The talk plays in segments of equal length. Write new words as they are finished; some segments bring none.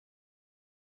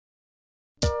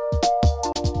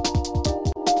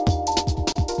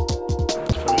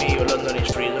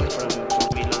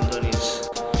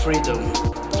Freedom.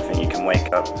 I think you can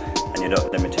wake up and you're not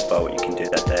limited by what you can do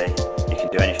that day. You can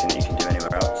do anything that you can do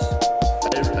anywhere else.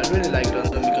 I really like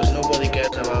London because nobody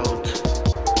cares about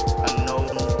unknown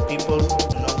people,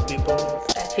 known people.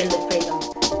 I feel the freedom.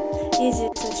 Easy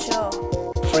to show.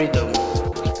 Freedom.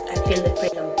 I feel the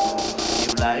freedom.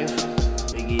 New life,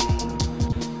 begin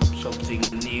something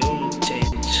new,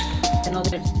 change.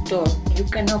 Another door you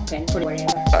can open for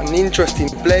wherever. An interesting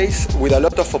place with a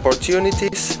lot of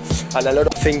opportunities and a lot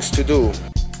of things to do.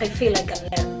 I feel I can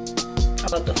learn a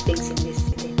lot of things in this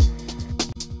city.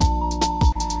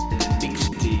 The big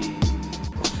city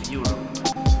of Europe.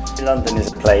 London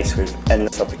is a place with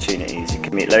endless opportunities. You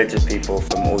can meet loads of people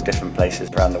from all different places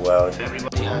around the world.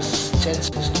 Everybody has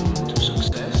chances to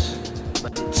success,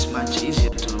 but it's much easier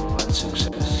to have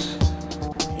success.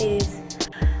 Is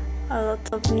a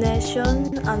lot of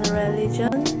nation and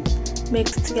religion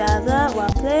mixed together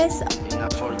one place. In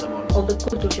affordable. All the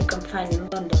cultures you can find in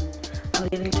London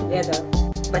and living together,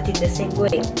 but in the same way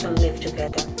don't live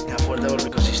together. Inaffordable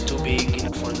because it's too big,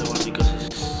 inaffordable because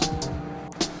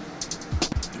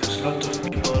there's a lot of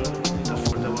people,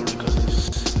 inaffordable because it's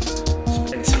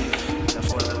expensive,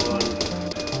 inaffordable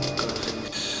because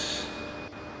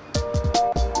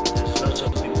there's lots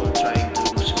of people trying to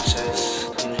do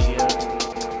success in here.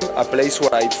 A place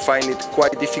where I find it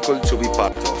quite difficult to be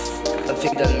part of. One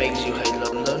thing that makes you hate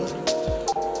London,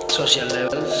 social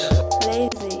levels.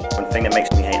 Lazy. One thing that makes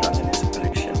me hate London is the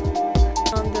pollution.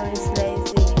 London is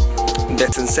lazy. The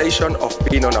sensation of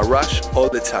being on a rush all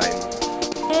the time.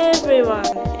 Everyone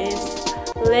is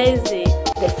lazy.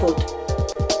 The food.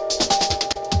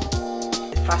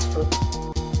 The fast food.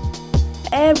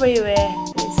 Everywhere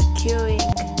is queuing.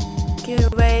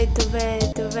 Wait.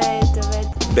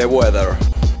 The weather.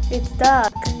 It's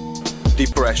dark.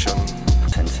 Depression.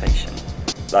 Sensation.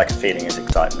 Like a feeling is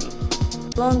excitement.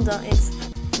 London is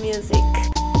music.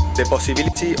 The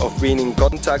possibility of being in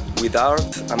contact with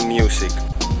art and music.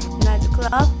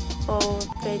 Nightclub or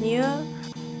venue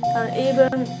and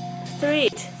even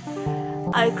street.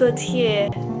 I could hear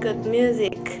good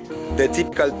music. The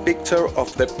typical picture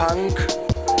of the punk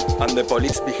and the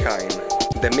police behind.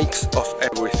 The mix of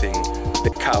everything.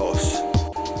 The chaos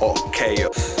or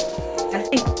chaos. I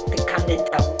think the Camden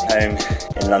Town. Home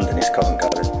in London is Covent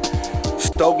Garden.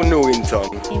 Stoke Newington.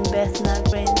 In Bethnal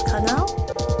Green Canal.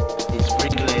 It's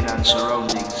Brick Lane and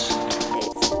surroundings.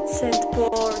 It's St.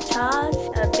 Paul Church,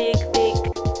 a big.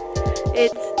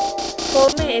 For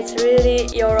me, it's really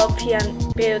European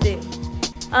building.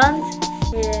 And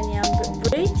Millennium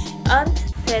Bridge and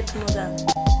Tate Modern.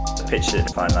 The picture that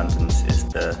defines London is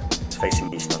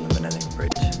facing east on the Millennium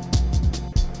Bridge.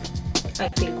 I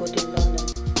feel good in London.